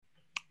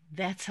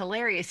That's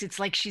hilarious. It's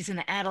like she's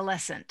an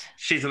adolescent.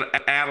 She's an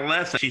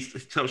adolescent. She's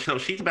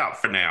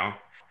about for now.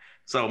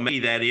 So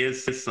maybe that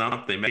is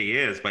something. Maybe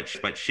it is, but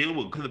she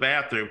will go to the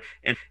bathroom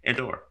and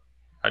door.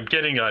 I'm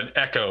getting an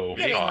echo.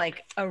 Getting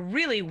like a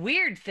really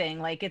weird thing.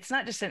 Like it's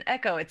not just an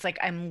echo. It's like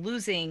I'm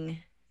losing.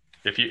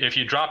 If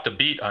you dropped a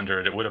beat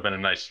under it, it would have been a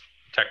nice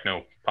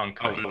techno punk.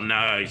 Oh,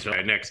 nice.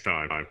 Okay, next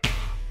time.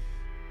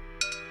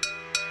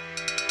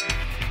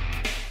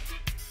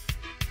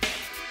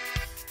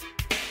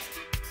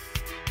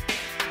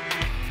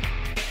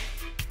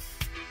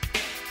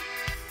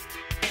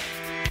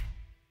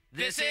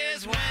 This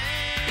is when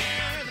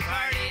the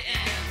party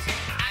ends.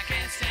 I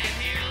can't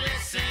stand here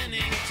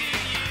listening to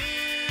you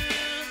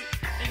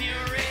and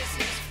your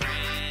racist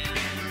friend.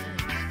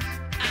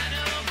 I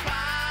know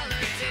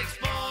politics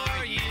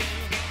bore you,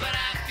 but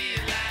I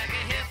feel like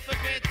a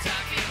hypocrite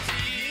talking to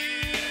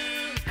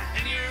you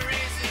and your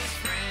racist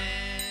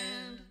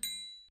friend.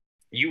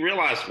 You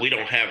realize we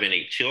don't have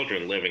any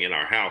children living in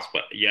our house,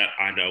 but yet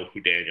I know who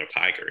Daniel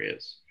Tiger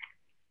is.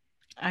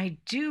 I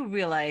do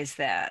realize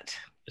that.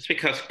 It's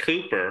because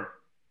Cooper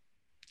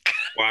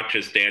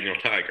watches Daniel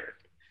Tiger.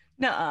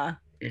 Nuh-uh.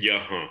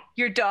 Yeah.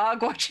 Your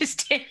dog watches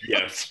Daniel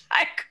Yes.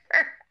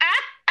 Tiger.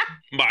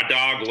 My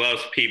dog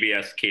loves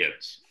PBS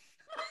Kids.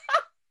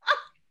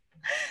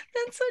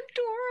 That's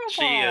adorable.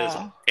 She is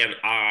an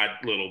odd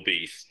little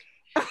beast.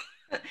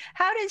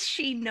 How does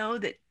she know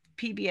that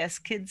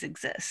PBS Kids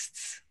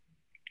exists?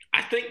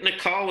 I think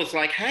Nicole was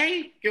like,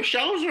 hey, your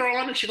shows are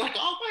on. And she's like,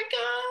 oh my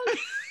God.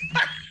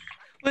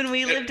 When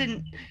we lived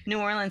in New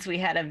Orleans, we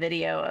had a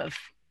video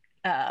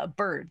of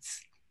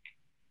birds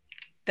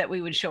that we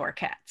would show our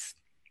cats.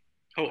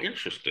 Oh,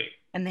 interesting.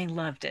 And they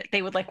loved it.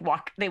 They would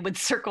they would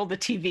circle the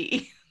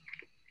TV.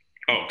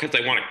 Oh, because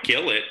they want to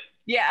kill it.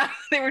 Yeah,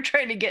 they were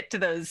trying to get to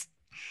those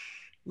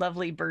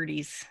lovely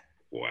birdies.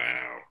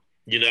 Wow.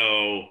 You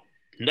know,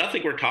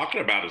 nothing we're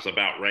talking about is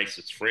about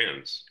racist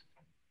friends.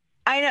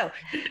 I know.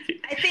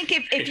 I think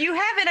if you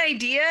have an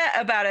idea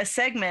about a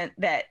segment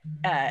that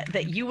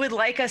you would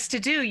like us to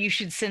do, you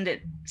should send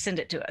it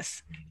to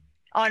us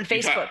on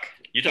Facebook.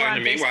 You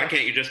talking to me? Facebook. Why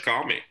can't you just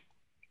call me?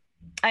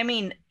 I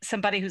mean,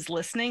 somebody who's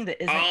listening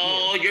that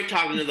isn't you're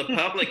talking to the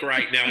public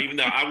right now, even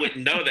though I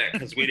wouldn't know that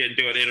because we didn't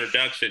do an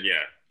introduction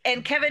yet.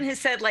 And Kevin has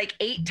said like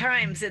 8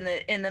 times in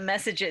the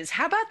messages,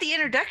 how about the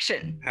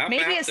introduction?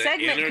 Maybe a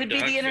segment could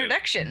be the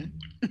introduction.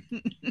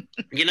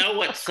 You know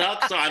what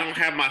sucks? So I don't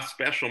have my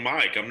special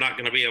mic. I'm not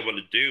going to be able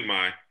to do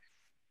my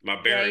Barry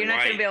White. Yeah, you're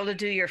not going to be able to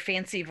do your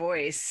fancy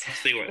voice. Let's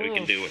see what we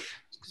can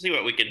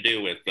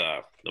do with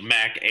the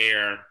Mac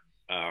Air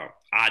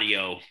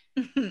audio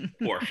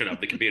portion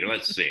of the computer.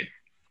 Let's see.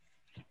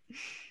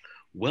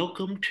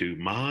 Welcome to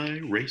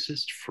My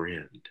Racist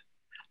Friend,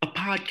 a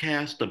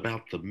podcast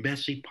about the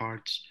messy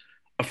parts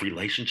of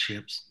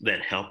relationships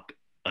that help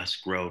us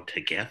grow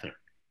together.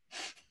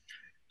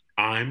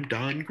 I'm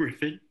Don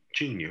Griffin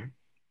Jr.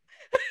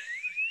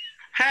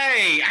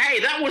 Hey,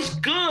 that was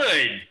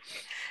good.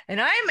 And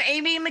I'm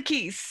Amy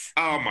McKees.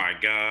 Oh my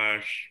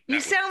gosh.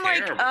 You sound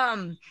terrible.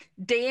 Like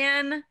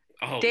Dan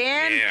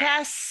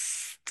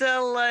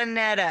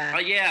Castellaneta. Oh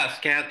yes,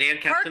 Dan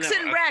Castellaneta. Parks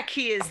and Rec,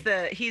 he's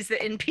the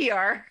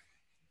NPR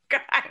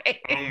guy.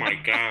 Oh my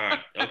God.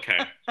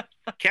 Okay.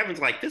 Kevin's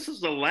like, this is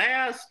the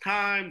last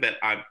time that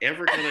I'm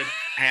ever gonna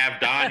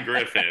have Don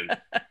Griffin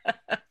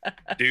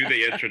do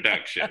the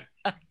introduction.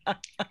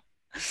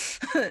 Is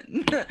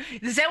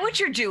that what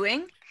you're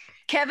doing?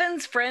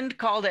 Kevin's friend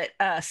called it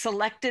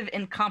selective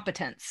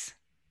incompetence.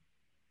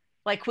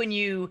 Like when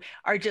you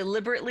are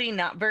deliberately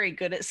not very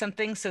good at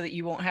something so that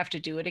you won't have to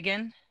do it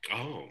again.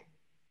 Oh.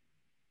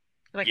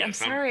 Like, yes, I'm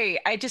sorry.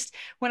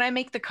 When I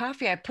make the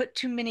coffee, I put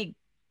too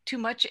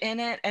much in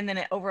it and then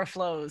it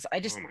overflows. I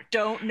just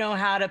don't know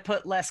how to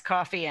put less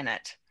coffee in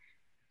it.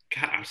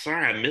 God, I'm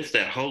sorry. I missed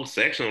that whole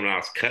section when I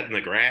was cutting the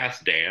grass,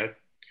 Dad.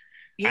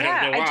 Yeah, I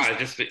don't know why.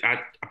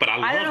 But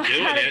I love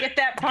doing it. Get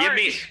that part.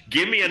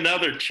 Give me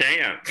another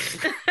chance.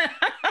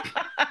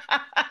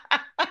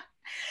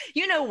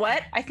 You know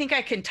what? I think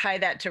I can tie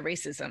that to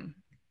racism.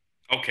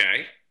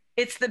 Okay.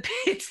 It's the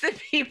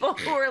people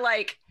who are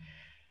like,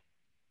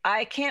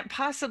 I can't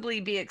possibly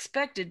be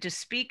expected to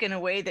speak in a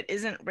way that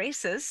isn't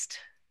racist.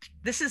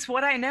 This is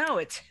what I know.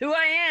 It's who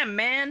I am,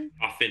 man.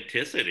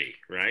 Authenticity,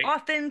 right?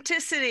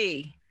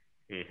 Authenticity.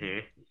 Mm-hmm.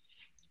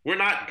 We're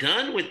not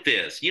done with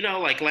this. You know,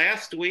 like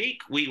last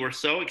week, we were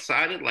so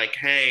excited, like,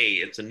 hey,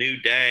 it's a new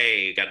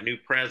day, got a new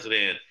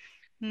president.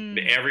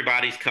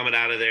 Everybody's coming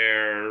out of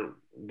there,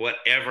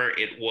 whatever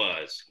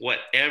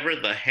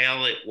the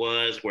hell it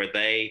was, where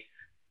they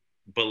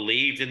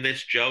believed in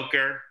this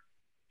joker,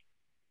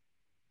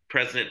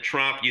 President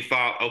Trump. You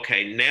thought,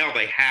 okay, now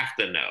they have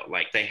to know.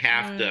 Like, they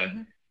have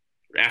to,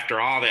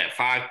 after all that,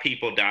 5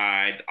 people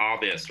died, all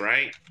this,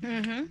 right?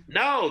 Mm-hmm.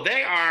 No,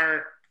 they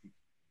are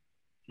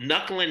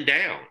knuckling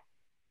down.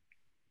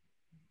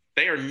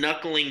 They are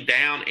knuckling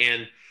down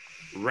and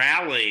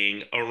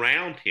rallying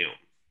around him.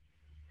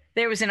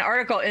 There was an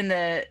article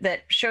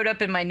that showed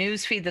up in my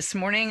news feed this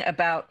morning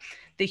about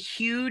the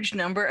huge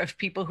number of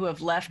people who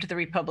have left the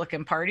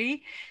Republican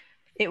Party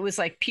it was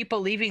like people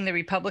leaving the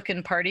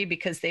Republican Party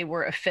because they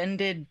were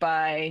offended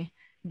by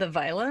the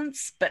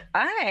violence. But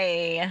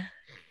I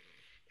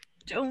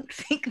don't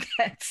think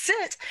that's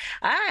it.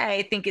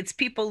 I think it's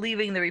people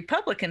leaving the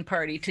Republican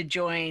Party to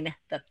join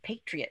the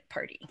Patriot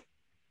Party.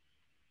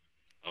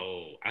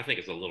 Oh, I think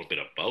it's a little bit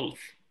of both.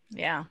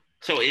 Yeah.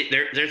 So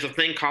there's a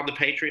thing called the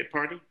Patriot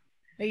Party?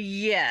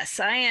 Yes,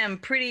 I am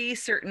pretty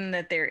certain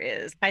that there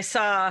is. I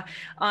saw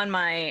on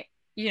my,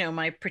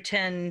 my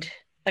pretend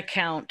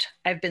account,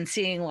 I've been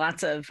seeing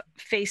lots of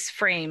face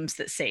frames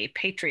that say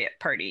Patriot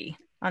Party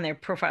on their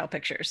profile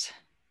pictures.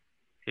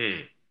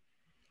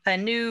 A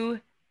new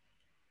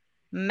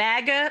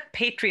MAGA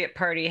Patriot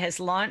Party has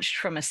launched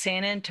from a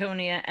San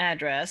Antonio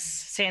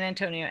address.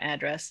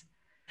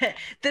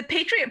 The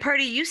Patriot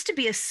Party used to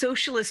be a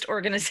socialist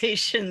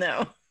organization,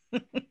 though.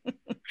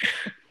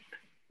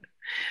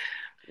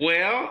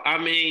 Well, I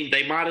mean,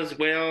 they might as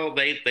well.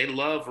 They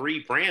love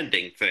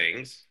rebranding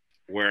things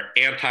where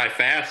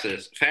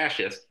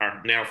fascists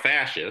are now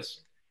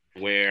fascists,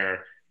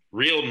 where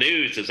real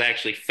news is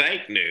actually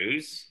fake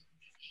news.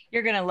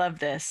 You're going to love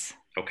this.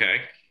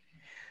 Okay.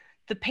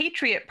 The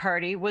Patriot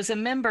Party was a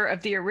member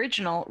of the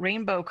original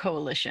Rainbow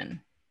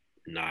Coalition.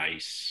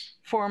 Nice.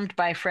 Formed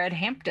by Fred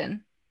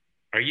Hampton.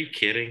 Are you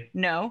kidding?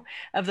 No,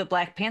 of the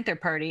Black Panther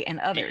Party and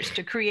others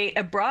to create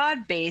a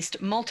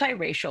broad-based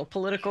multiracial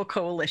political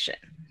coalition.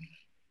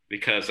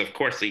 Because, of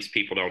course, these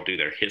people don't do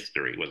their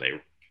history when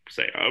they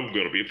say, I'm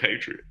going to be a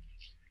patriot.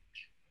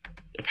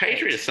 A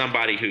patriot is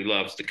somebody who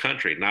loves the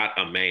country, not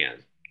a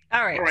man.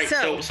 All right.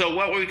 So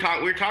what were we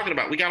talking? We were talking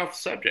about. We got off the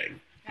subject.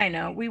 I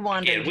know we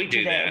wandered. Yeah, we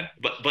do today.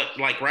 that. But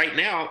like right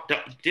now,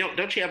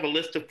 don't you have a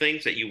list of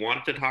things that you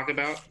wanted to talk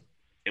about,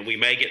 and we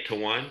may get to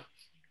one?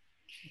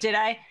 Did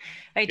I?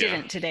 I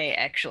didn't today,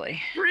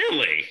 actually.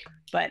 Really?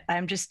 But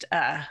I'm just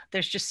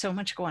there's just so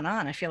much going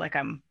on. I feel like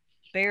I'm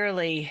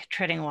barely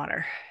treading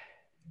water.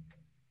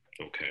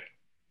 Okay.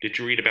 Did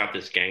you read about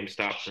this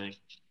GameStop thing?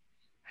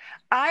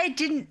 I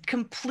didn't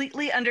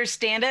completely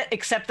understand it,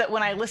 except that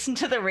when I listened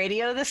to the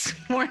radio this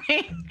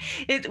morning,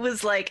 it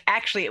was like,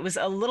 actually, it was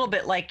a little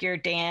bit like your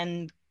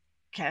Dan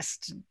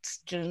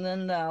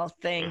Castellano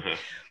thing,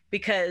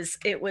 because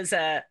it was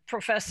a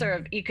professor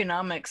of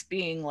economics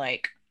being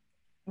like,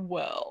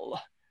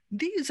 well,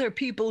 these are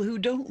people who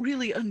don't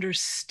really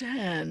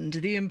understand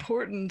the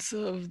importance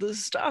of the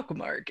stock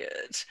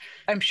market.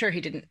 I'm sure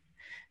he didn't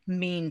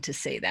mean to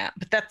say that,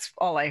 but that's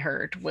all I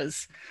heard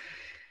was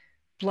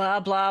blah,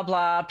 blah,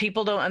 blah.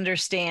 People don't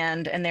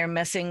understand, and they're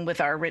messing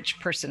with our rich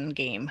person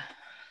game.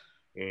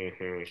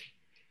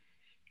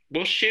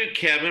 Well, shoot,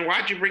 Kevin,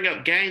 why'd you bring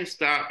up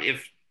GameStop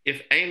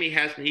if Amy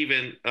hasn't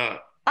even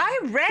I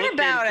read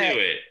about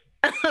it.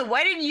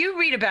 Why didn't you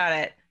read about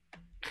it?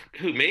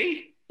 Who,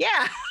 me?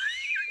 Yeah.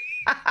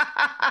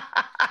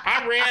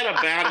 I read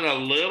about it a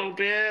little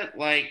bit,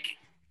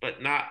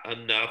 but not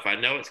enough. I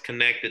know it's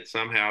connected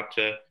somehow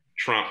to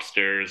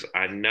Trumpsters.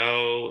 I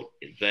know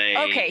they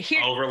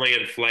overly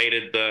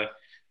inflated the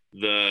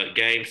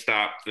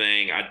GameStop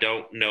thing. I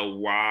don't know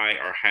why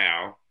or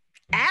how.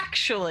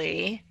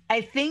 Actually,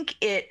 I think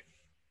it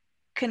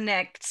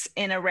connects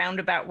in a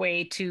roundabout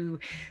way to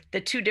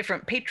the two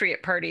different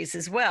Patriot parties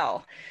as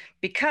well,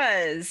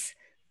 because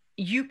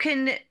you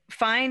can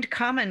find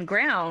common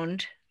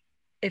ground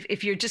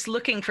if you're just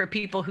looking for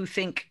people who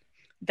think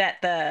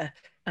that the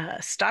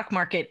stock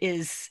market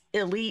is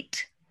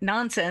elite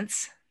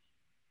nonsense,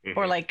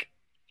 or like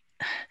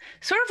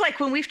sort of like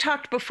when we've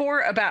talked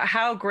before about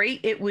how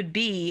great it would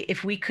be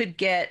if we could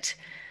get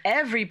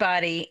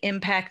everybody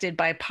impacted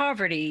by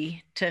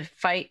poverty to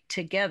fight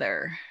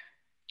together.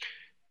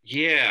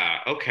 Yeah.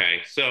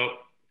 Okay. So,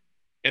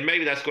 and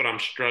maybe that's what I'm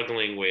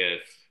struggling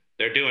with.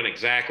 They're doing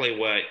exactly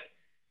what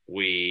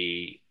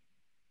we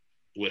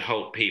would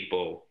hope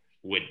people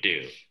would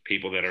do.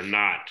 People that are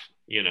not,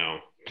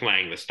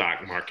 playing the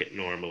stock market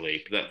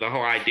normally. The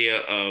whole idea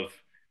of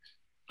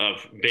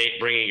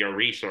bringing your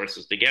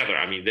resources together.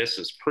 I mean, this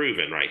is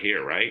proven right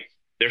here, right?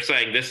 They're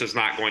saying this is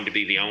not going to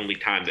be the only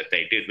time that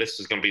they do. This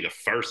is going to be the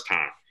first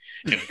time.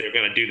 If they're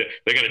going to do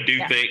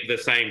the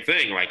same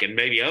thing, and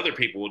maybe other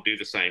people will do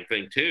the same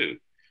thing too.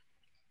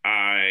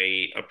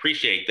 I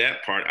appreciate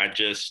that part.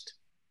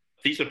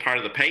 These are part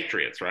of the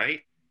Patriots, right?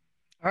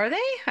 Are they?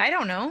 I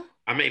don't know.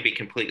 I may be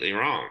completely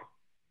wrong.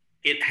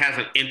 It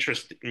hasn't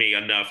interested me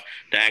enough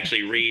to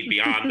actually read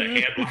beyond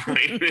the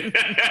headline.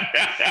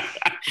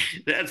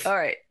 That's all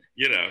right.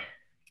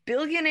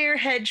 Billionaire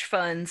hedge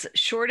funds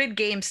shorted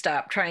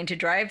GameStop trying to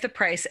drive the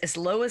price as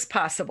low as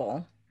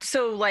possible.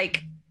 So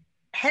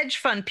hedge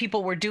fund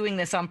people were doing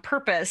this on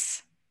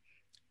purpose,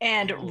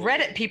 and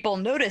Reddit people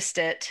noticed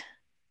it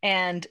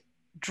and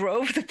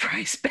drove the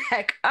price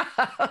back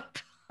up.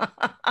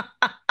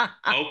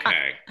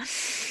 Okay.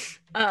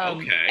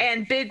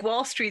 And Big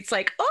Wall Street's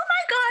like, oh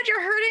my God,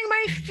 you're hurting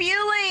my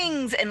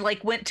feelings. And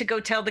went to go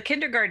tell the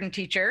kindergarten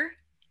teacher.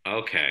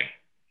 Okay.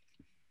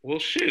 Well,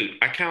 shoot,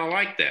 I kind of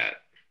like that.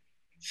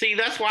 See,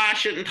 that's why I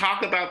shouldn't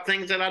talk about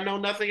things that I know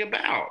nothing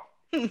about.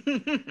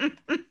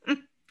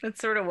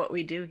 That's sort of what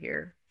we do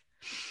here.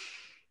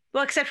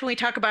 Well, except when we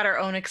talk about our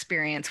own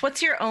experience.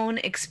 What's your own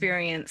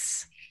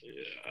experience?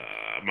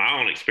 My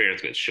own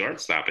experience with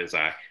shortstop is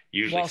I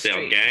usually Wall sell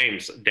Street.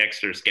 games,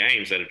 Dexter's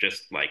games that are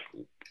just like,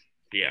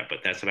 yeah, but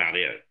that's about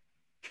it.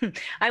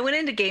 I went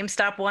into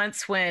GameStop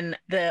once when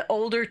the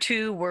older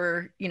two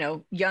were,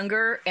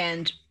 younger,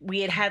 and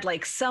we had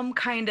like some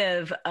kind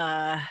of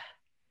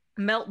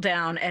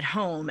meltdown at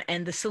home.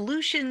 And the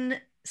solution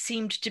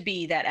seemed to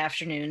be that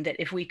afternoon that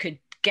if we could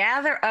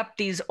gather up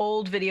these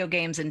old video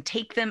games and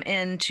take them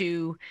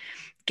into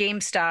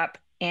GameStop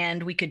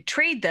and we could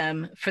trade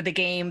them for the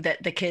game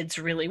that the kids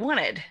really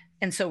wanted.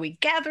 And so we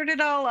gathered it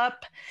all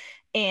up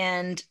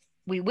and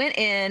we went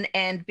in,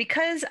 and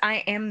because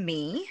I am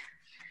me,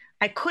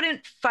 I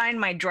couldn't find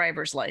my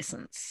driver's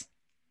license.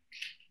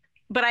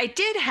 But I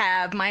did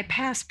have my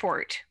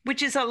passport,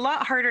 which is a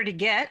lot harder to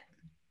get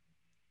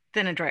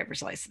than a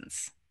driver's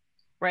license,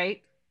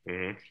 right?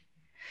 Mhm.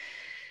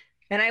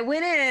 And I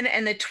went in,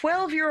 and the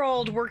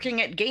 12-year-old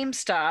working at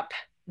GameStop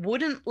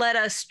wouldn't let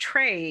us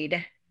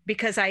trade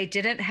because I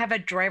didn't have a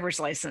driver's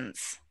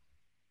license.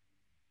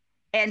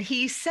 And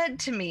he said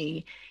to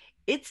me,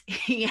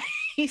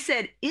 he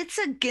said, it's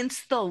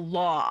against the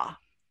law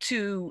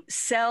to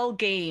sell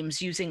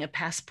games using a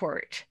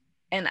passport.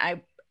 And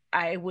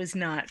I was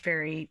not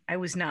very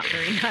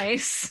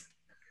nice.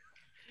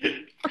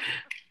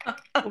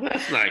 Well,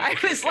 that's not I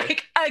was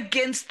like,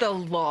 against the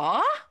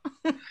law?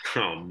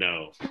 oh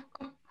no.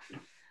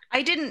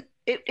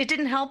 It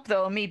didn't help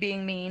though, me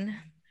being mean.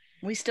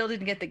 We still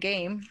didn't get the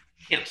game.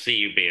 Can't see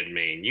you being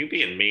mean. You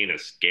being mean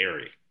is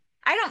scary.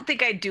 I don't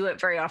think I do it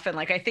very often.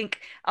 Like, I think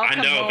I'll I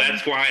come know, home.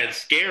 that's why it's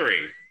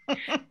scary.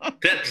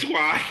 That's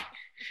why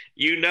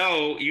you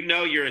know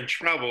you're in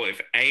trouble if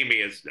Amy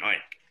is like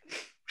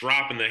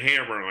dropping the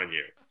hammer on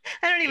you.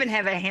 I don't even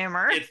have a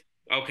hammer. It's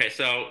okay,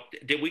 so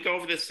did we go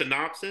over this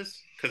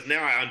synopsis? Because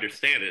now I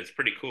understand it. It's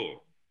pretty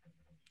cool.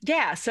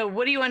 Yeah. So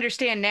what do you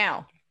understand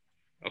now?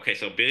 Okay,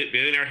 so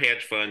billionaire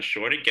hedge fund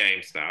shorted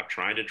GameStop,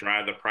 trying to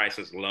drive the price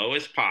as low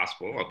as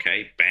possible.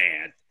 Okay,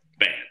 bad.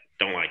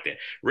 Don't like that.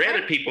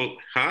 Reddit people,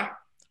 huh?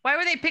 Why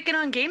were they picking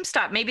on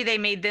GameStop? Maybe they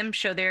made them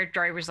show their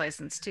driver's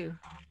license too.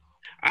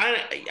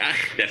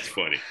 That's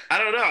funny. I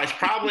don't know. It's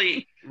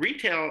probably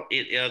retail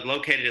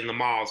located in the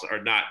malls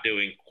are not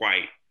doing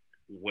quite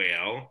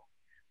well.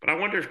 But I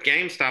wonder if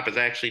GameStop is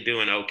actually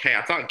doing okay.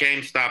 I thought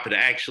GameStop had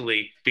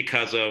actually,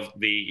 because of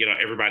the,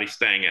 everybody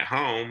staying at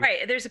home.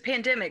 Right. There's a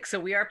pandemic, so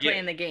we are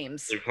playing Yeah. the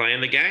games. They're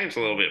playing the games a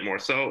little bit more.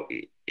 So,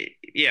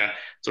 yeah.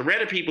 So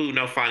Reddit people who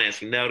know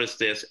financing notice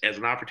this as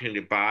an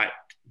opportunity to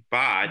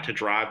buy to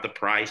drive the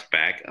price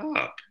back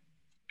up.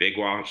 Big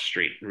Wall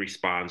Street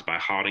responds by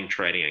halting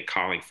trading and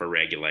calling for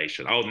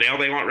regulation. Oh, now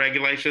they want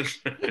regulations?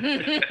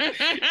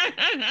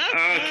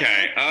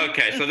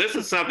 Okay. So this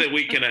is something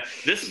we can,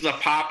 this is a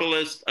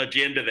populist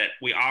agenda that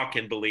we all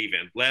can believe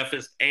in.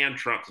 Leftists and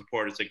Trump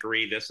supporters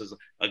agree this is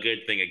a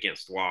good thing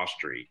against Wall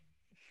Street.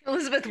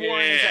 Elizabeth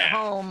Warren is Yeah. at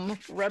home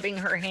rubbing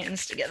her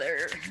hands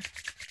together.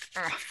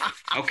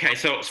 Okay,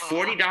 so it's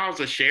 $40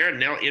 a share.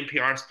 Now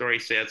NPR story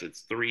says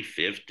it's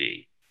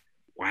 $3.50.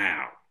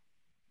 Wow.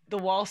 The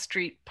Wall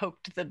Street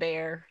poked the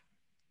bear.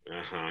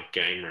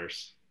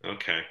 Gamers.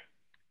 Okay.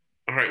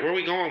 All right, where are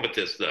we going with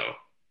this though?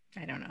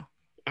 I don't know.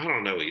 I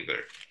don't know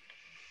either.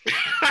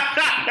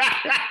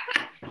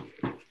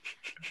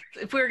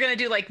 If we were going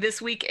to do like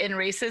This Week in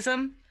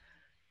Racism,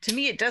 to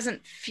me, it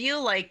doesn't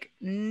feel like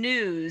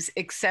news,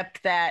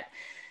 except that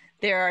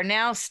there are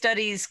now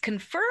studies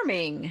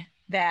confirming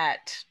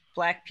that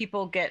Black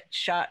people get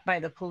shot by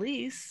the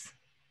police.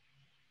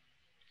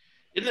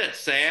 Isn't that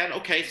sad?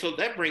 Okay, so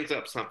that brings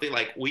up something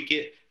like we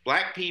get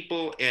Black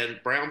people and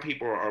brown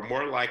people are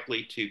more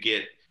likely to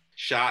get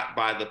shot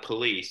by the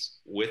police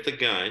with a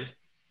gun.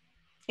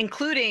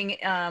 Including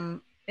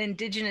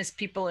Indigenous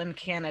people in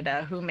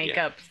Canada, who make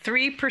Yeah. up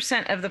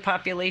 3% of the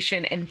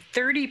population and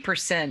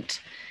 30%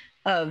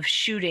 of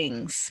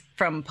shootings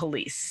from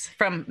police,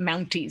 from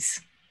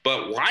Mounties.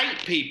 But white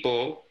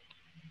people,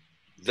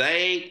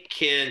 they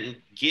can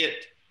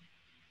get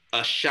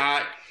a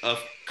shot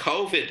of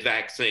COVID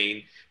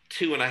vaccine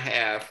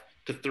 2.5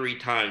 to 3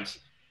 times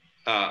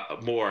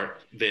more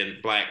than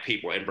Black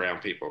people and brown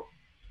people.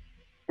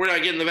 We're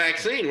not getting the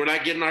vaccine. We're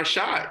not getting our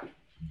shot.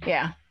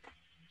 Yeah.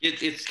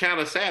 It's kind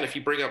of sad if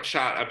you bring up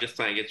shot. I'm just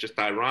saying it's just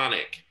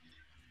ironic.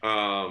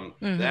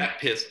 That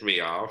pissed me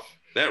off.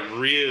 That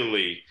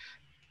really,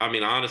 I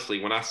mean, honestly,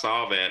 when I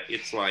saw that,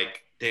 it's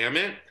like, damn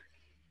it,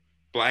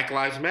 Black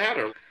Lives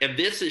Matter. And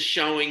this is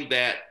showing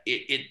that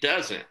it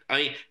doesn't. I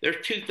mean,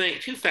 there's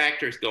two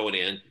factors going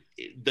in.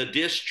 The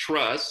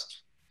distrust.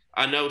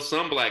 I know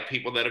some Black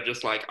people that are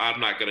just like, I'm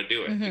not going to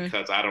do it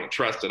because I don't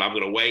trust it. I'm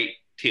going to wait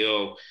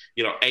till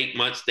 8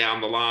 months down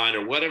the line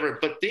or whatever.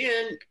 But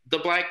then the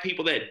Black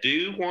people that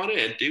do want it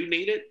and do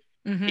need it,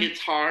 it's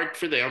hard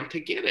for them to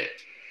get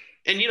it.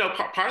 And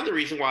part of the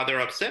reason why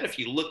they're upset, if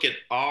you look at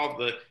all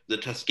the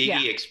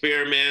Tuskegee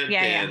experiment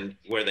and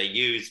where they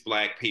use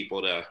Black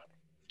people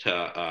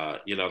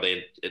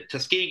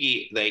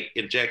Tuskegee, they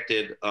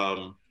injected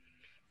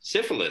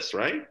syphilis,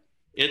 right,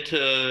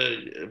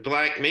 into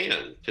Black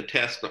men to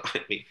test. I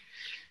mean,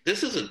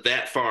 this isn't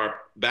that far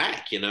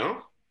back,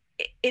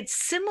 It's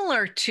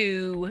similar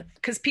to,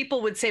 because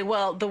people would say,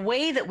 well, the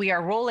way that we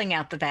are rolling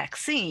out the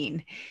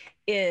vaccine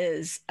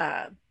is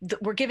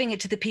we're giving it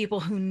to the people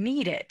who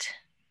need it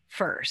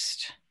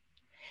first.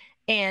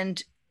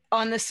 And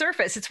on the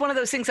surface, it's one of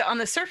those things that on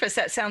the surface,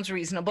 that sounds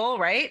reasonable,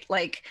 right?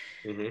 Like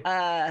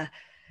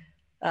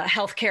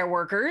healthcare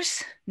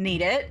workers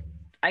need it.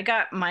 I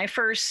got my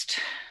first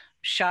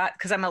shot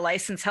because I'm a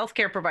licensed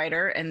healthcare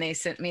provider, and they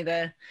sent me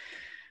the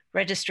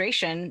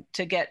registration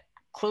to get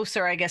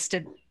closer, I guess,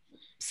 to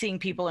seeing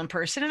people in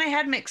person. And I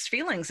had mixed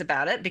feelings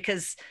about it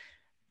because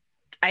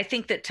I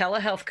think that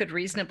telehealth could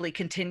reasonably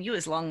continue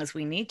as long as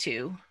we need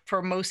to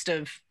for most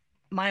of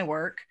my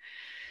work.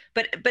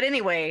 But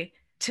anyway,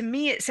 to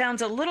me, it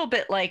sounds a little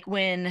bit like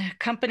when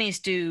companies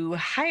do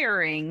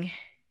hiring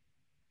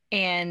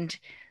and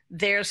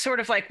they're sort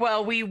of like,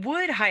 well, we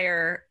would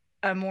hire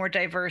a more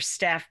diverse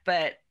staff,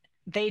 but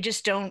they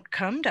just don't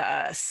come to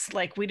us.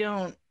 Like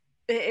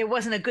it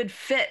wasn't a good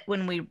fit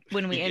when we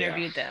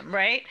interviewed them,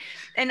 right?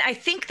 And I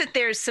think that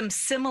there's some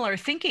similar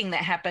thinking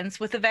that happens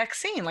with the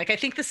vaccine. Like I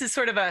think this is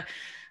sort of a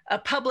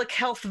public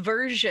health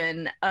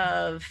version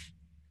of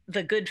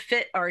the good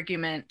fit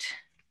argument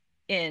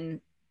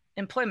in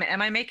employment.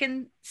 Am I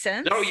making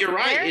sense? No, you're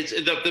right. there? It's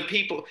the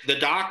people, the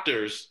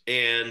doctors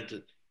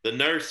and the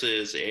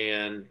nurses,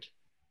 and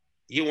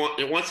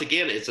once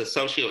again, it's a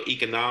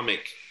socioeconomic.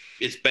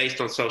 It's based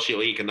on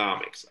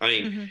socioeconomics. I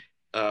mean,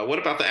 what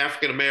about the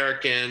African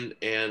American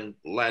and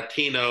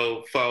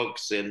Latino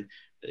folks, and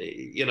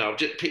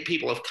just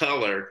people of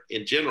color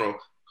in general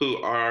who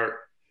are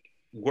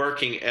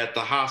working at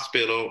the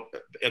hospital,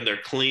 and they're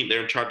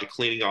in charge of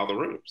cleaning all the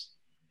rooms?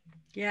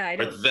 Yeah, I Are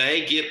don't.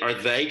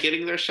 they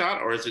getting their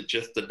shot, or is it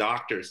just the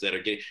doctors that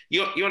are getting?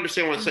 You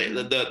understand what I'm saying?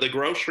 The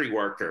grocery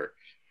worker,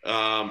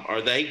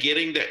 are they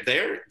getting that?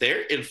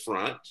 They're in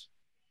front.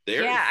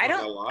 I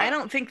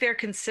don't think they're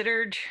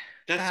considered.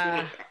 That's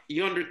what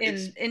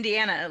in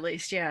Indiana, at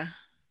least. Yeah.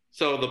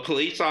 So the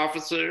police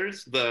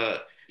officers,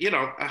 the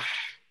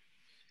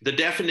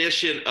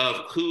definition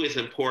of who is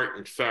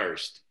important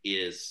first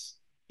is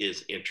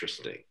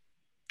interesting.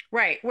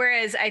 Right.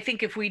 Whereas I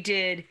think if we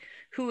did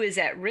who is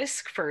at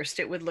risk first,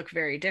 it would look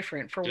very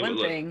different. For one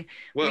thing,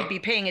 we'd be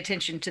paying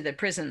attention to the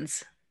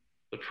prisons.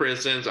 The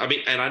prisons. I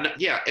mean, and I know,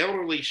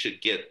 elderly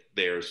should get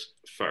theirs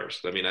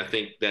first. I mean, I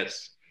think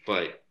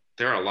but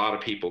there are a lot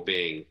of people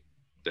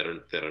that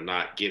are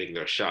not getting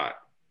their shot.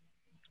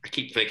 I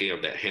keep thinking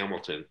of that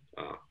Hamilton,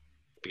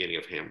 beginning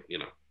of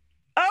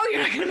Oh,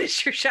 you're not going to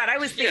miss your shot. I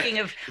was thinking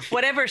of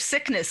whatever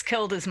sickness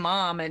killed his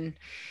mom, and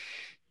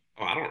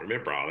I don't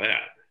remember all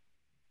that.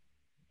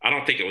 I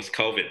don't think it was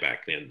COVID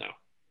back then, though.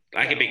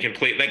 I could be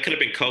complete. That could have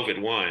been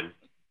COVID-1.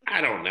 I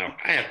don't know.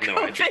 I have no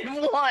idea.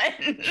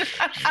 COVID-1.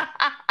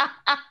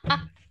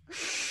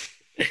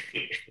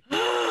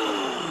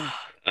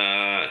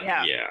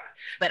 Yeah.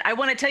 But I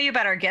want to tell you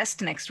about our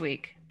guest next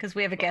week, because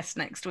we have a guest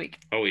next week.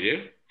 Oh, we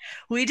do?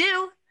 We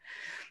do.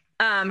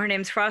 Her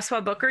name's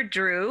François Booker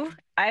Drew.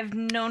 I've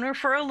known her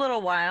for a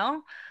little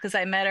while because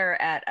I met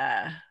her at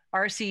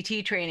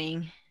RCT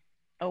training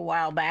a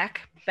while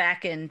back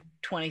in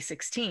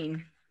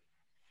 2016.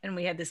 And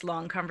we had this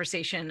long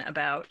conversation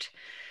about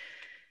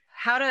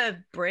how to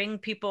bring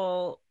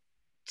people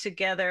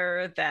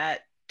together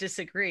that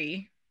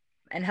disagree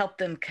and help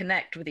them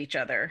connect with each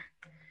other.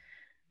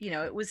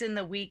 It was in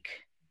the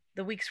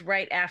weeks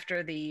right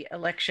after the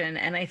election.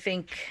 And I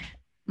think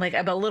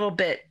I'm a little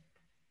bit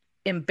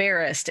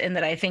embarrassed in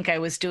that I think I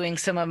was doing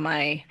some of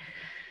my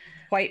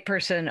white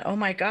person, oh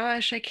my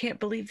gosh, I can't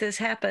believe this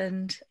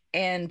happened.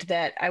 And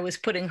that I was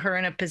putting her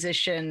in a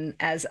position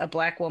as a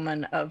Black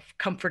woman of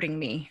comforting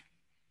me,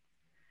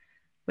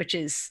 which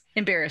is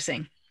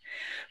embarrassing.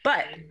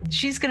 But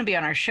she's going to be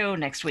on our show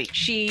next week.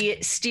 She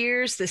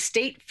steers the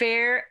State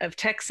Fair of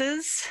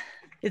Texas.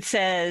 It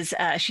says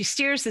she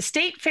steers the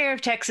State Fair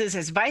of Texas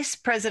as Vice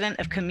President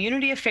of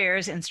Community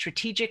Affairs and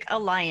Strategic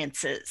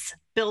Alliances,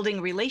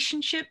 building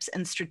relationships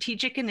and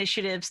strategic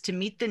initiatives to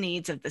meet the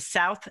needs of the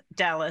South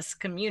Dallas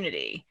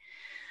community.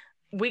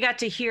 We got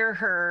to hear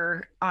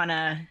her on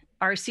a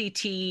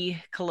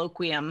RCT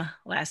colloquium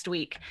last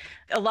week.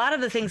 A lot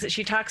of the things that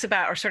she talks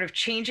about are sort of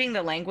changing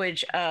the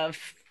language of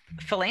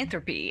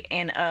philanthropy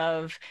and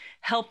of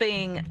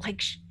helping.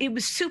 It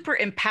was super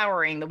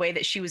empowering the way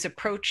that she was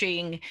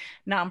approaching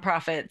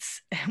nonprofits.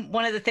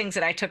 One of the things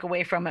that I took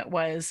away from it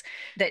was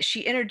that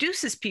she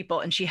introduces people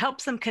and she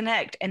helps them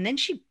connect, and then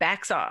she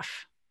backs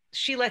off.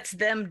 She lets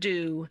them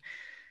do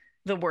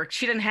the work.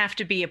 She doesn't have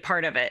to be a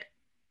part of it.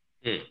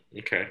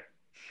 Okay.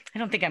 I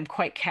don't think I'm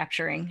quite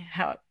capturing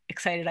how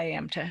excited I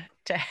am to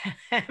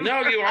have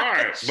No, you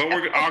are. But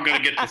we're all going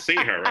to get to see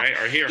her, right?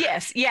 Or hear her.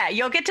 Yes. Yeah.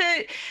 You'll get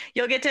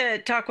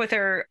to talk with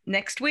her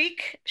next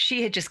week.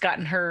 She had just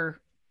gotten her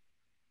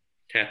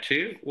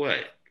tattoo.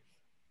 What?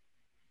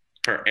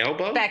 Her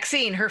elbow?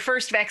 Vaccine. Her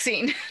first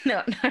vaccine.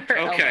 No, not her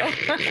elbow.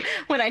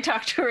 When I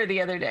talked to her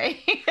the other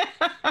day.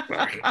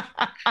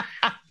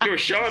 You were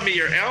showing me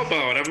your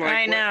elbow, and I'm like,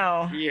 I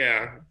know. What?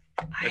 Yeah.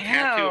 A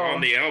tattoo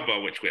on the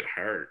elbow, which would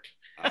hurt.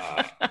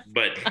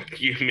 But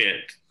you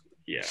meant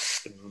Yeah,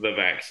 the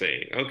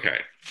vaccine. Okay.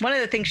 One of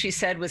the things she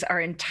said was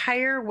our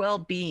entire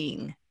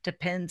well-being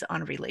depends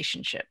on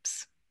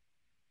relationships.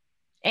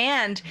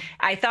 And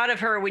I thought of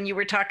her when you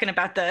were talking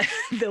about the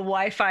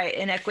Wi-Fi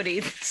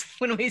inequities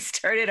when we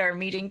started our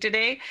meeting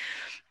today.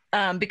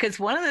 Because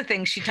one of the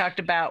things she talked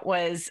about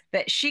was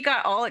that she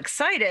got all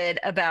excited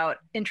about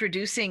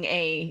introducing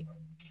a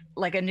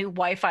new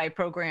Wi-Fi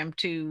program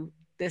to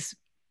this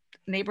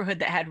neighborhood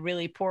that had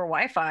really poor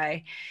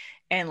Wi-Fi,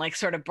 and like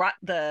sort of brought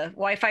the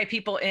Wi-Fi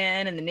people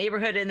in, and the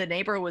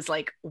neighborhood was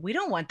like, we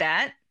don't want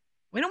that.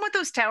 We don't want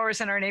those towers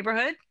in our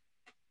neighborhood.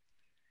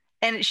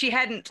 And she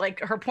hadn't, like,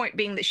 her point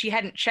being that she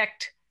hadn't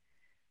checked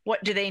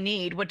what do they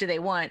need, what do they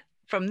want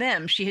from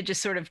them. She had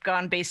just sort of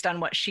gone based on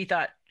what she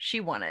thought she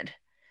wanted.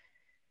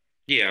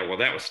 Yeah, well,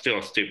 that was still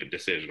a stupid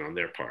decision on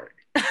their part.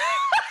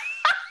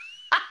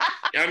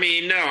 I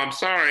mean, no, I'm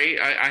sorry.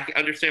 I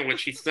understand what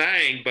she's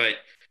saying, but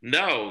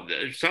no,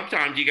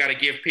 sometimes you got to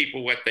give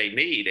people what they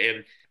need.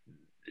 And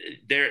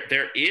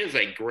there is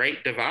a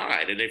great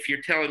divide. And if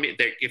you're telling me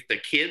that if the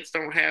kids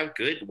don't have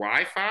good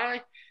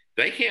Wi-Fi,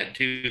 they can't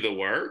do the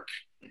work.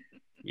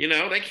 You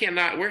know, they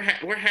cannot. We're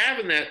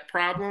having that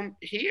problem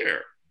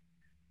here.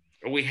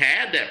 We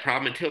had that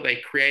problem until they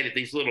created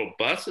these little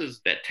buses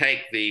that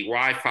take the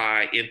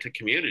Wi-Fi into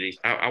communities.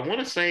 I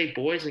want to say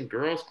Boys and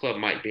Girls Club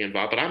might be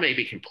involved, but I may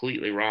be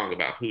completely wrong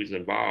about who's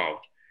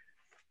involved.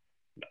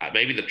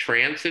 Maybe the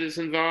transit is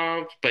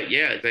involved, but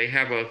yeah, they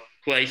have a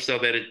place so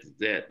that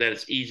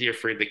it's easier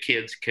for the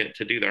kids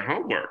to do their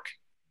homework.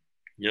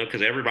 You know,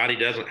 because everybody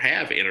doesn't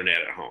have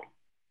internet at home.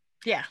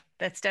 Yeah,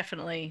 that's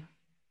definitely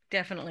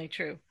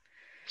true.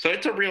 So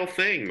it's a real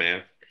thing,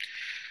 man.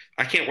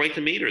 I can't wait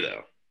to meet her,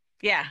 though.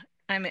 Yeah,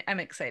 I'm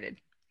excited.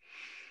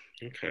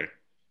 Okay.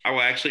 I will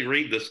actually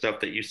read the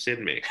stuff that you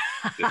send me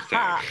this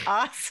time.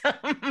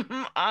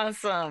 Awesome.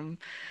 Awesome.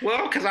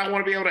 Well, because I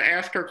want to be able to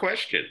ask her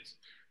questions.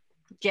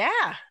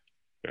 Yeah.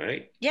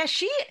 Right? Yeah,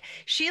 she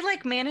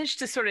like managed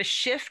to sort of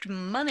shift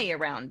money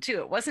around too.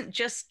 It wasn't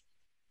just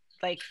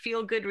like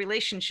feel good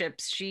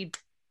relationships. She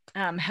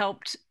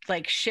helped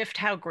like shift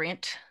how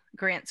grants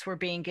were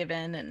being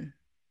given and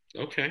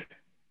Okay.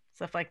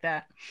 stuff like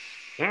that.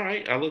 All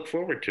right. I look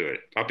forward to it.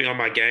 I'll be on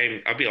my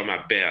game. I'll be on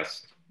my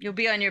best. You'll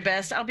be on your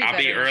best. I'll be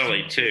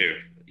early too.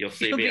 You'll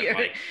see me at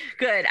like...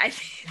 Good. I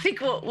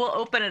think we'll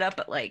open it up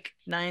at like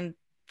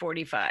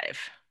 9:45.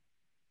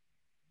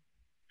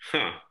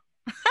 Huh.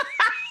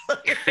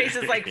 Your face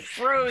is like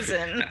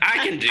frozen.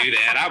 I can do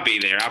that. I'll be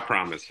there. I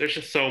promise. There's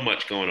just so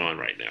much going on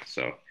right now.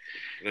 So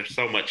there's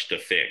so much to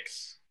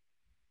fix.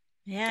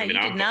 Yeah, I mean,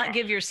 you did not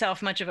give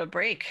yourself much of a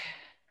break.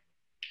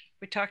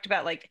 We talked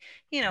about like,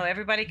 you know,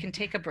 everybody can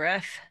take a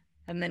breath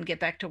and then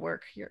get back to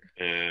work.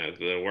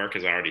 The work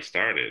has already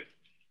started.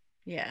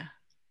 Yeah.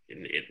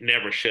 It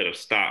never should have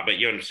stopped, but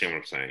you understand what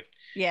I'm saying.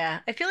 Yeah.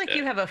 I feel like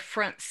you have a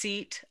front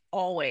seat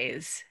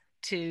always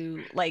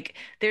to like,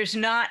 there's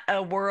not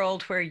a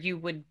world where you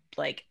would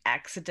like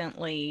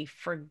accidentally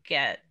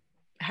forget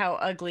how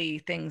ugly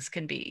things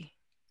can be.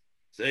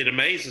 It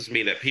amazes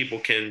me that people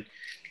can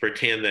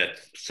pretend that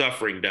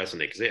suffering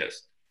doesn't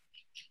exist.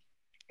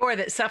 Or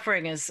that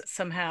suffering is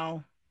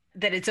somehow,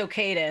 that it's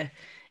okay to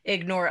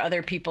ignore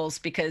other people's,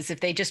 because if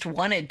they just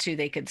wanted to,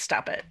 they could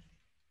stop it.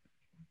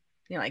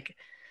 You know, like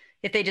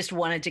if they just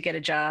wanted to get a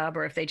job,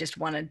 or if they just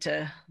wanted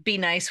to be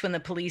nice when the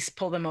police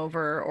pull them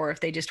over, or if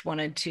they just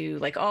wanted to,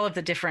 like all of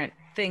the different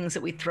things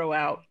that we throw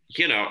out.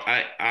 You know,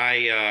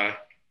 my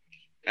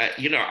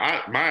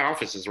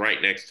office is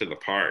right next to the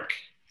park,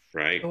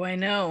 right? Oh, I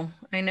know.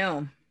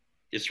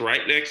 It's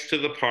right next to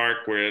the park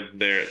where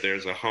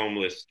there's a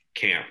homeless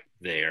camp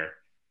there.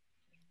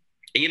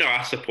 You know,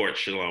 I support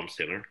Shalom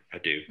Center. I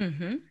do.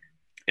 Mm-hmm.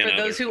 For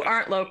those who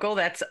aren't local,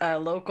 that's a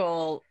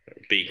local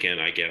Beacon,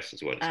 I guess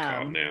is what it's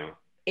called now.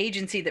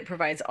 Agency that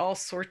provides all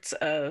sorts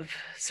of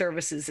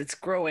services. It's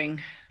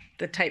growing,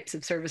 the types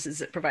of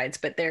services it provides,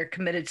 but they're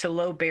committed to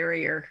low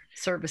barrier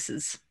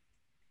services.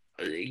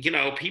 You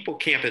know, people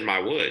camp in my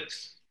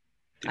woods.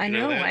 I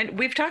know.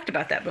 We've talked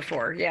about that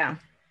before. Yeah.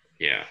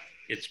 Yeah.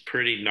 It's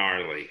pretty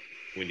gnarly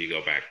when you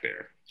go back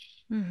there.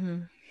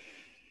 Mm-hmm.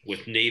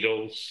 With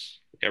needles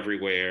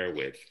everywhere,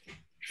 with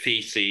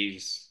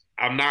feces.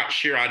 I'm not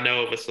sure I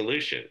know of a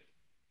solution.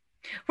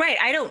 Right.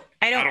 I don't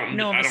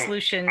know of a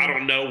solution. I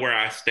don't know where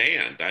I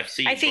stand. I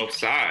see both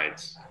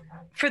sides.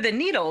 For the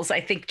needles,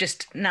 I think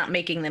just not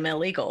making them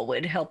illegal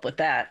would help with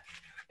that.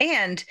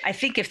 And I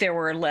think if there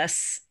were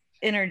less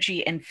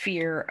energy and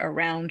fear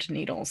around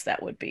needles,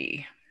 that would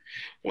be...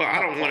 Well, I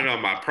don't want it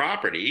on my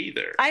property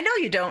either. I know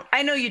you don't.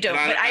 I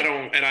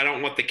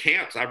don't want the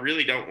camps. I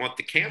really don't want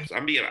the camps. I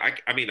mean,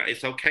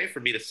 it's okay for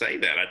me to say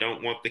that. I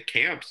don't want the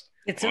camps.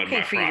 It's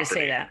okay for you to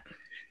say that.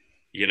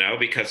 You know,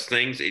 because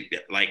things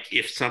like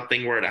if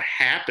something were to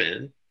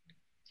happen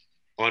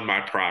on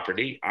my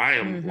property, I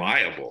am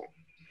liable.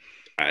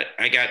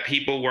 I got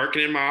people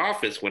working in my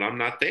office when I'm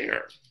not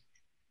there.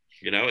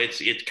 You know,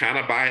 it's kind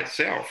of by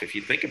itself. If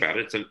you think about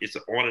it, it's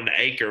on an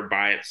acre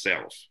by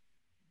itself.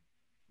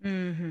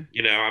 Mm-hmm.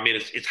 You know, I mean,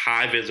 it's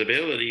high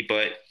visibility,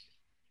 but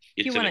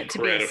you want it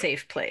to be a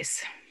safe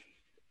place.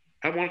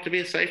 I want it to be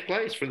a safe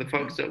place for the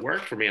folks that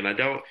work for me, and I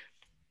don't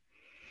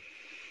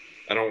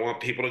want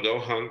people to go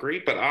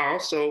hungry, but I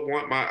also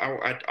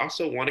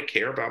want to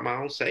care about my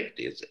own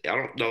safety. I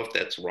don't know if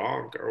that's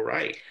wrong or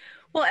right.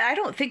 Well, I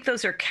don't think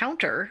those are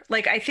counter.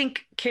 Like, I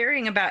think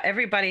caring about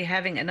everybody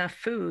having enough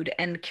food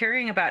and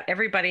caring about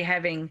everybody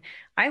having,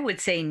 I would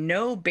say,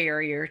 no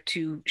barrier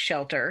to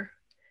shelter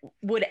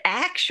would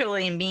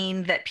actually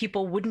mean that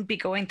people wouldn't be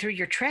going through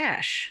your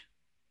trash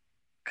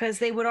because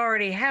they would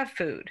already have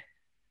food.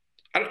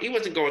 He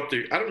wasn't going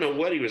through. I don't know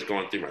what he was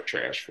going through my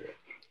trash for.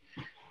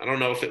 I don't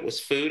know if it was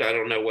food. I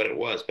don't know what it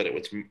was, but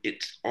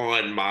it's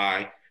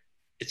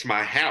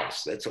my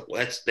house.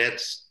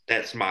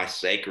 That's my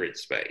sacred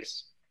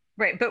space.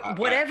 Right. But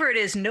whatever it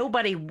is,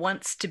 nobody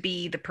wants to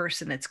be the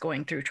person that's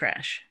going through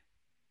trash.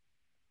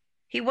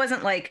 He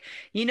wasn't like,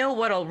 you know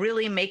what'll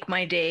really make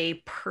my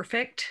day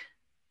perfect?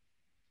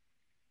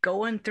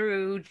 Going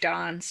through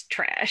Don's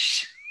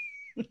trash.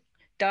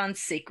 Don's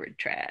sacred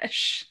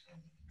trash.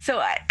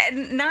 So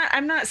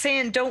I'm not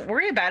saying don't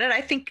worry about it.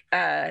 I think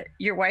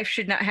your wife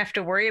should not have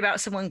to worry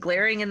about someone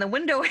glaring in the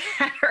window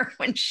at her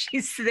when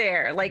she's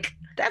there. Like,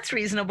 that's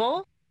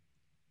reasonable.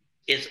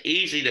 It's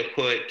easy to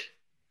put,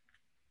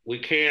 we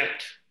can't,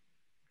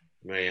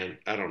 man,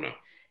 I don't know.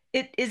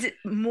 Is it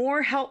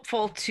more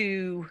helpful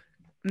to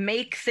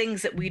make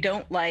things that we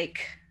don't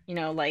like,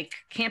 like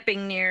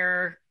camping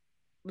near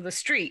the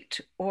street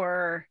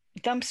or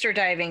dumpster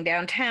diving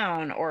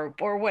downtown or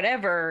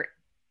whatever,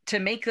 to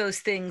make those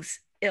things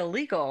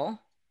illegal,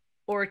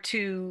 or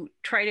to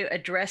try to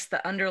address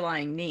the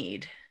underlying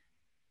need?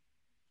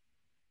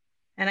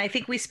 And I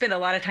think we spend a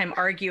lot of time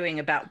arguing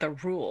about the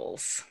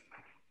rules.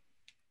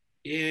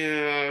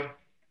 Yeah,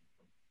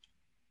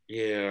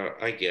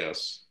 I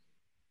guess.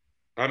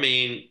 I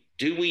mean,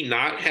 do we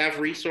not have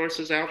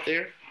resources out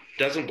there?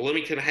 Doesn't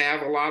Bloomington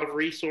have a lot of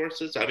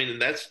resources? I mean,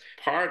 and that's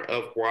part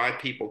of why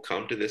people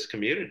come to this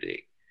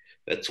community.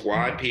 That's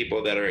why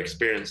people that are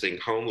experiencing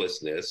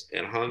homelessness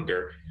and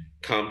hunger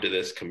come to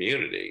this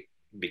community,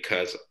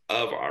 because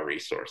of our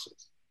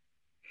resources.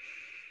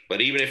 But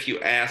even if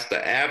you ask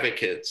the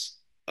advocates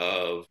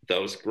of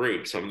those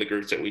groups, some of the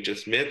groups that we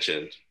just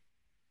mentioned,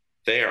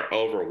 they are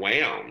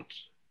overwhelmed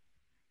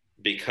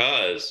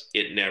because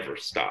it never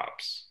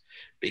stops,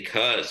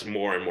 because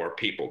more and more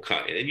people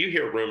come. And you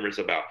hear rumors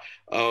about,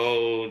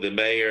 the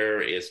mayor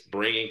is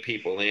bringing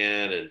people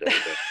in and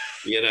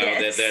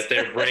yes. that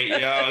they're bringing,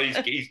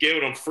 he's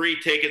giving them free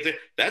tickets.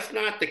 That's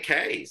not the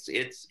case.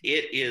 It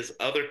is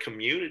other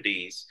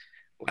communities,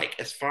 like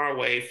as far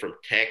away from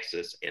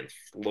Texas and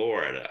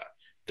Florida,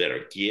 that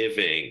are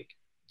giving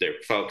their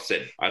folks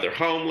that either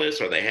homeless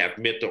or they have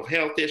mental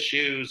health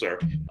issues or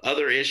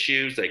other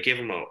issues. They give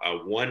them a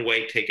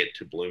one-way ticket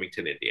to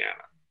Bloomington, Indiana.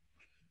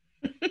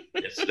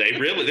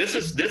 This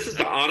is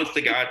the honest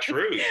to God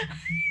truth.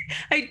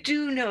 I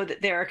do know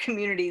that there are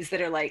communities that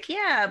are like,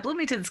 yeah,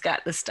 Bloomington's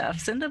got the stuff,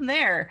 send them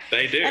there.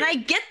 They do. And I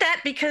get that,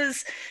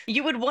 because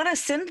you would want to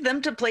send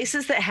them to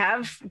places that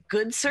have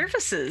good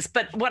services.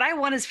 But what I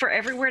want is for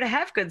everywhere to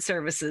have good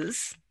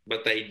services.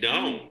 But they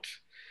don't.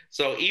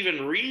 So even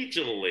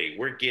regionally,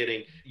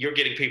 you're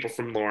getting people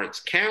from Lawrence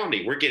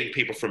County. We're getting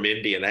people from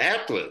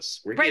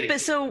Indianapolis.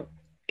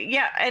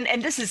 Yeah,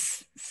 and this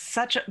is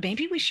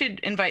maybe we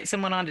should invite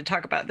someone on to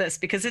talk about this,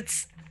 because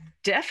it's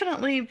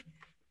definitely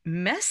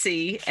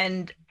messy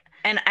and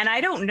I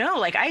don't know,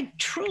 like, I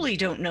truly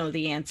don't know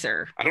the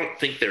answer. I don't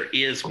think there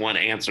is one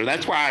answer.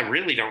 That's why I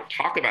really don't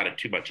talk about it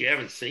too much. You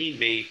haven't seen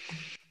me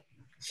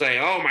say,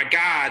 oh my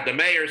God, the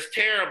mayor's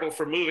terrible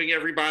for moving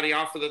everybody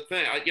off of the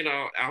thing,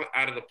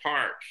 out of the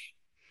park.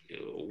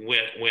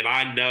 When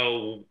I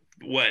know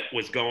what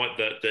was going,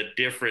 the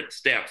different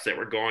steps that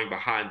were going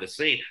behind the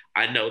scene,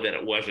 I know that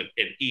it wasn't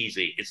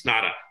it's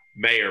not a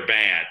mayor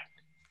bad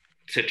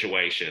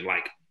situation,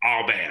 like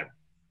all bad.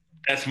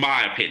 That's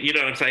my opinion. You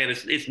know what I'm saying?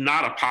 It's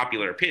not a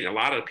popular opinion. A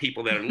lot of the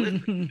people that are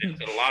listening to this,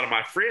 and a lot of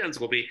my friends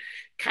will be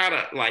kind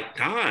of like,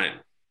 Don,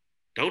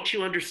 don't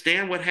you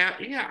understand what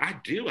happened? Yeah, I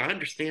do. I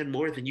understand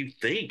more than you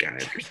think I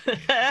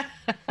understand.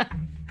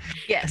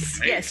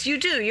 Yes, you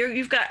do.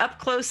 You've got up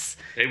close.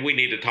 And we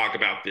need to talk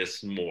about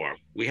this more.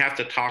 We have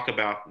to talk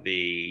about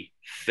the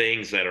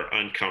things that are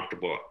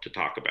uncomfortable to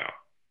talk about.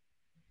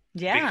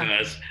 Yeah.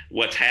 Because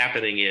what's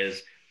happening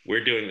is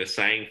we're doing the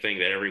same thing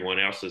that everyone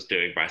else is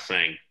doing by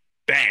saying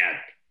bad,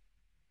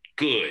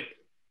 good.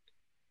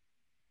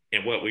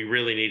 And what we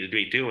really need to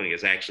be doing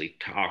is actually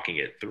talking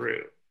it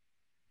through.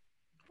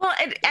 Well,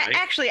 right?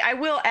 Actually, I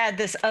will add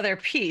this other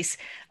piece.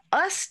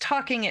 Us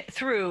talking it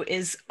through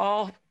is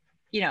all,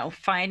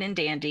 fine and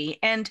dandy.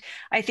 And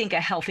I think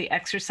a healthy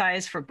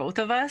exercise for both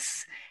of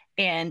us,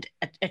 and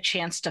a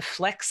chance to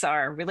flex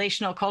our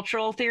relational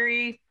cultural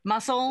theory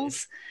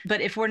muscles.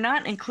 But if we're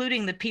not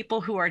including the people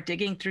who are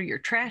digging through your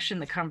trash in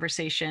the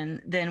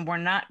conversation, then we're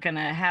not going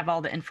to have all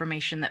the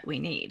information that we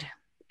need.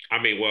 I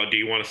mean, well, do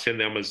you want to send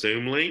them a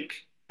Zoom link?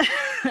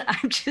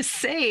 I'm just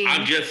saying.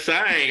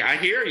 I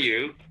hear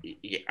you.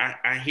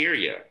 I hear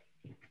you.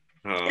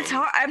 It's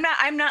hard.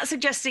 I'm not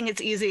suggesting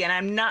it's easy, and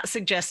I'm not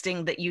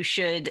suggesting that you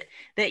should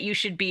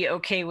be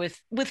okay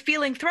with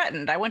feeling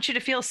threatened. I want you to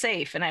feel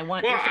safe, and I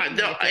want. Well, your family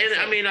to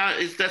feel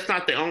safe. that's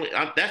not the only.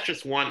 That's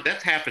just one.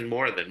 That's happened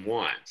more than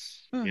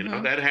once. You know,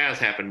 Mhm. that has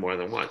happened more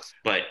than once.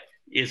 But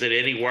is it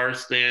any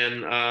worse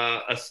than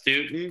a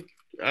student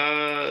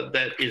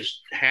that is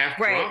half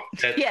Right. drunk?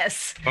 That's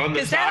Yes. on the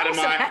 'Cause that side of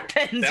also my.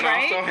 happens, That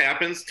right? also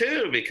happens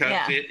too, because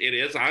Yeah. it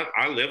is.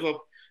 I live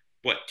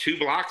 2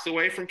 blocks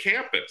away from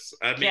campus.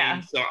 I mean,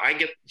 Yeah. so I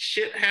get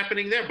shit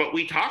happening there. But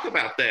we talk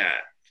about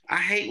that. I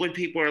hate when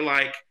people are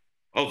like,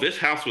 "Oh, this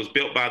house was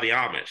built by the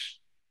Amish,"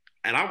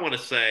 and I want to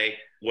say,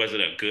 was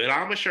it a good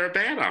Amish or a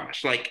bad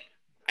Amish? Like,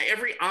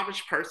 every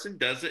Amish person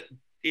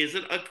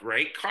isn't a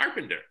great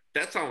carpenter.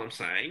 That's all I'm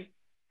saying.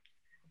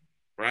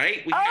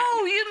 Right?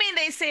 You mean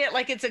they say it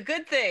like it's a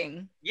good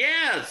thing?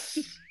 Yes.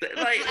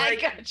 I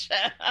Like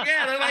gotcha.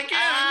 yeah, they're like,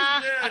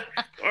 yeah.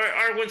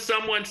 Or when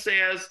someone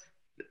says,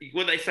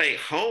 when they say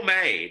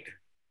homemade,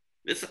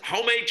 this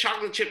homemade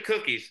chocolate chip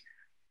cookies,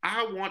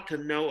 I want to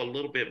know a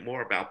little bit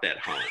more about that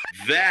home.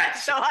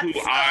 That's who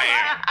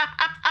I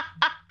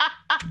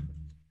am.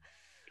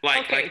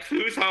 Like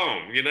who's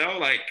home, you know?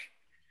 Like,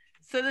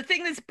 So the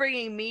thing that's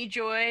bringing me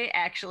joy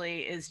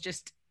actually is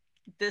just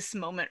this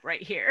moment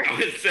right here. oh,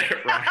 is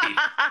that right?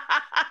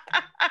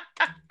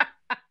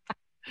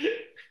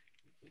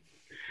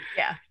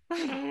 Yeah.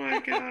 Oh my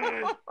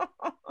God.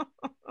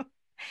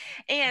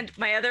 And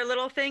my other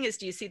little thing is,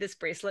 do you see this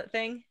bracelet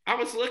thing? I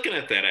was looking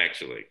at that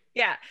actually.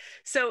 Yeah.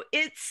 So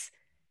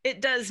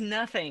it does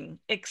nothing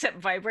except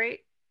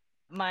vibrate.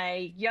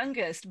 My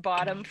youngest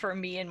bought them for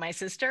me and my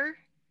sister.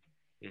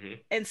 Mhm.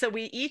 And so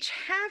we each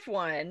have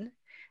one.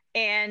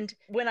 And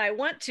when I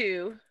want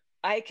to,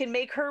 I can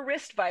make her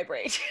wrist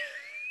vibrate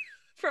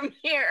from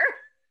here.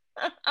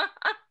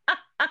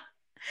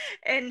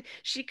 And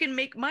she can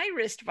make my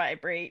wrist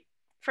vibrate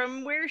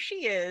from where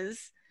she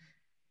is.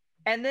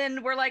 And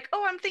then we're like,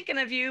 oh, I'm thinking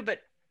of you,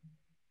 but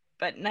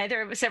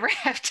neither of us ever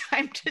have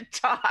time to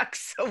talk.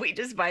 So we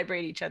just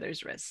vibrate each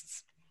other's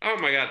wrists. Oh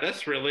my God,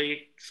 that's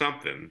really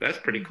something. That's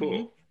pretty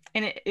cool.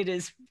 And it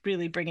is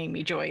really bringing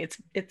me joy.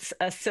 It's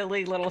a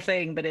silly little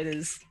thing, but it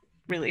is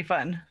really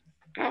fun.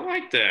 I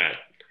like that.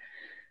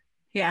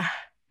 Yeah.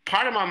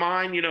 Part of my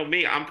mind, you know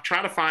me, I'm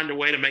trying to find a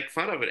way to make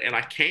fun of it, and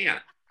I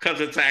can't because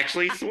it's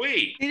actually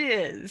sweet. It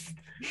is.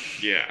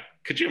 Yeah.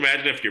 Could you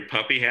imagine if your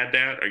puppy had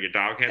that or your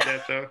dog had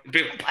that, though? It'd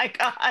be like,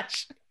 Oh my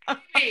gosh.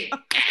 hey,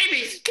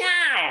 baby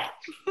squirrel,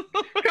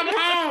 come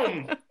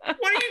home. What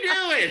are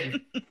you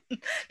doing?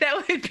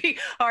 That would be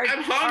our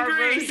I'm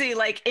hungry. Rosie.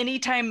 Like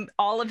anytime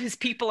all of his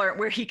people are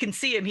where he can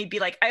see him, he'd be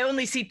like, I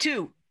only see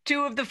two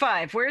of the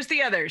 5. Where's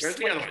the others? Where's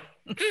the Like, other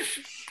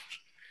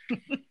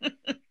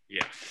one?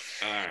 Yeah.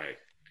 All right.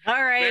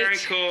 all right. Very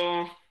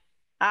cool.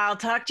 I'll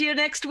talk to you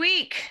next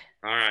week.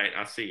 All right.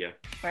 I'll see you.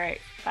 All right.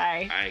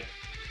 Bye. Bye.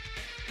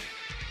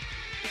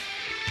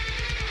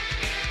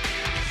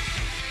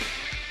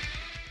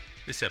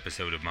 This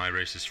episode of My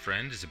Racist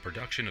Friend is a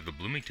production of the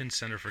Bloomington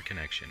Center for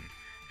Connection,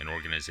 an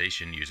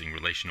organization using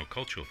relational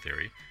cultural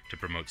theory to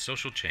promote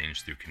social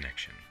change through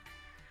connection.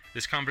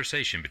 This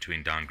conversation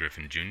between Don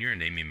Griffin Jr.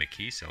 and Amy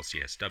McKees,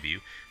 LCSW,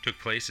 took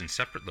place in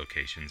separate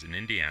locations in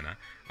Indiana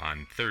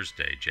on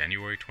Thursday,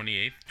 January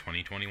 28,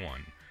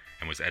 2021,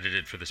 and was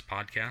edited for this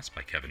podcast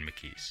by Kevin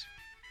McKees.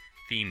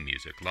 Theme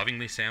music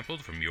lovingly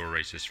sampled from Your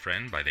Racist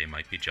Friend by They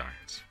Might Be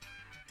Giants.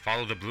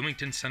 Follow the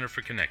Bloomington Center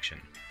for Connection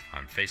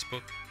on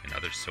Facebook and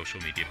other social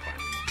media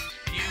platforms.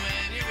 You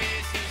and your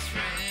racist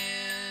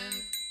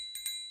friend.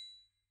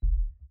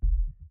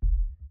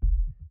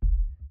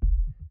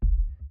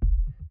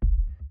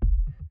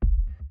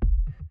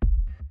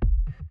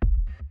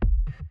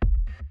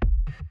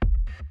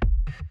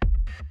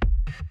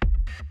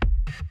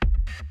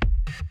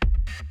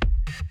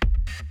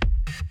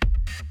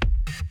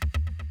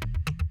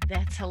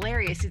 That's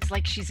hilarious. It's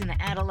like she's an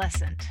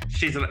adolescent.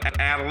 She's an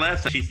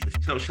adolescent.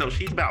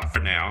 She's about for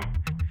now.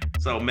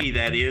 So maybe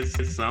that is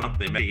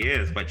something. Maybe it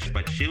is, but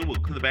she will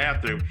go to the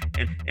bathroom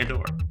and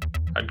door.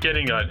 I'm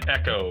getting an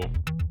echo.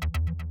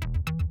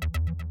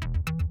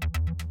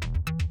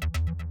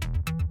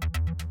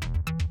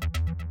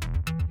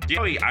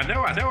 Joey, I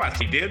know I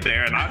see did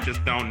there, and I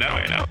just don't know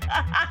it.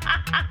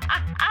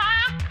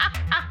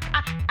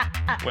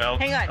 Well,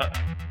 Hang on.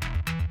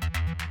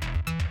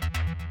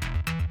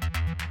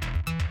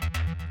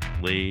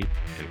 Leave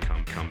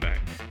and come back.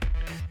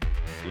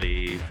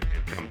 Leave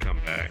and come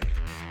back.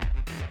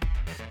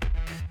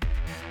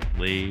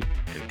 Leave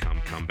and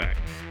come back.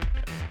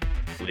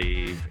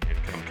 Leave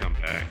and come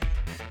back.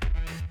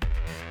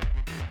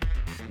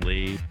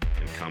 Leave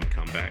and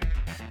come back.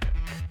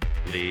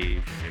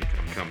 Leave and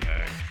come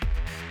back.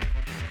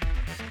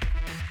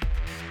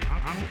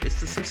 It's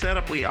the same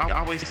setup we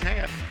always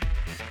have.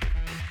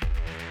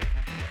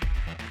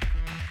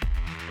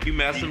 You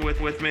messing with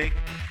me?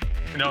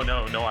 no, I'm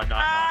not. No, I'm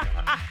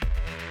not.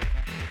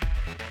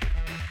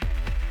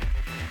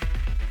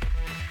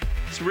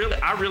 It's really,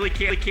 I really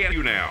can't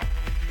you now.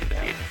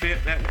 It fit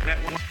that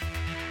one.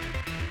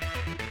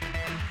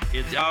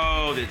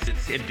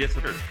 It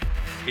disappeared.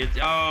 It's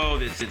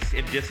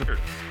it disappeared.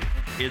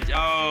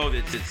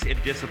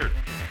 It disappeared.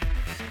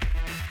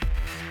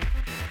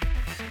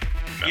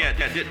 No. Yeah,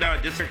 no,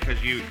 just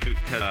because you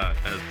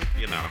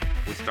know,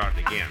 we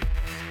started again.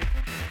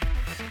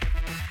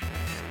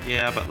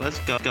 Yeah, but let's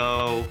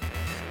go.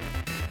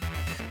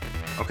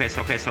 Okay,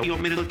 so you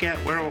want me to look at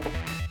where? You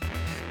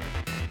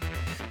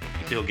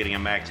still getting a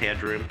max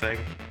headroom thing?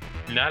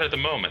 Not at the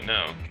moment,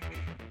 no.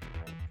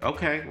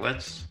 Okay,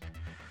 let's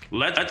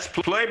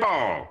play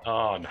ball.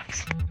 Oh,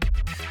 nice.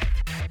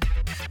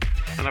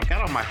 And I've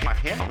got on my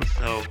headphones,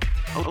 so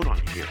hold on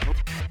here.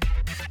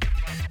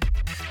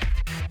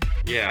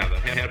 Yeah, the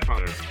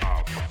headphones are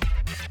off.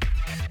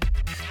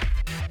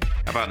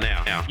 How about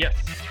now? Yes.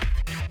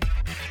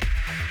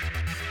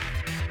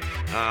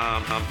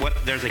 What?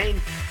 There's a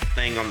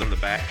thing on the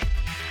back.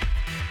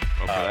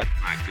 Okay,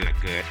 that's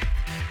not good.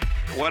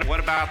 What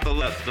about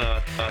the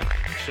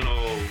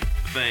actual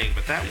thing?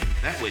 But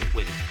that wouldn't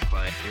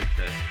play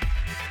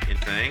in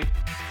thing.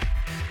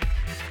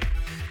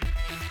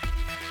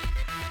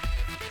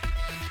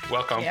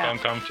 Welcome, Yeah.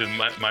 come to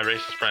my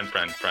racist friend.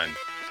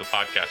 The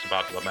podcast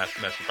about the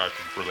messy parts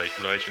of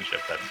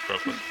relationship that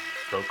broke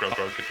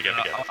it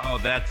together. Oh,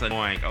 that's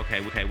annoying.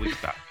 Okay, we can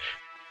stop.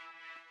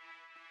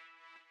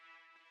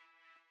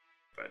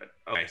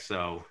 Okay,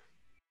 so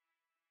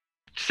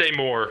Say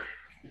more.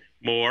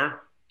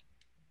 more.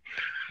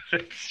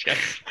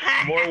 Yes.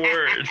 More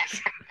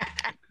words.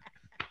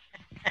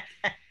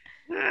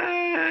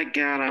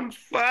 God, I'm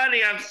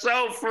funny. I'm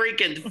so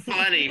freaking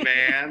funny,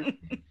 man.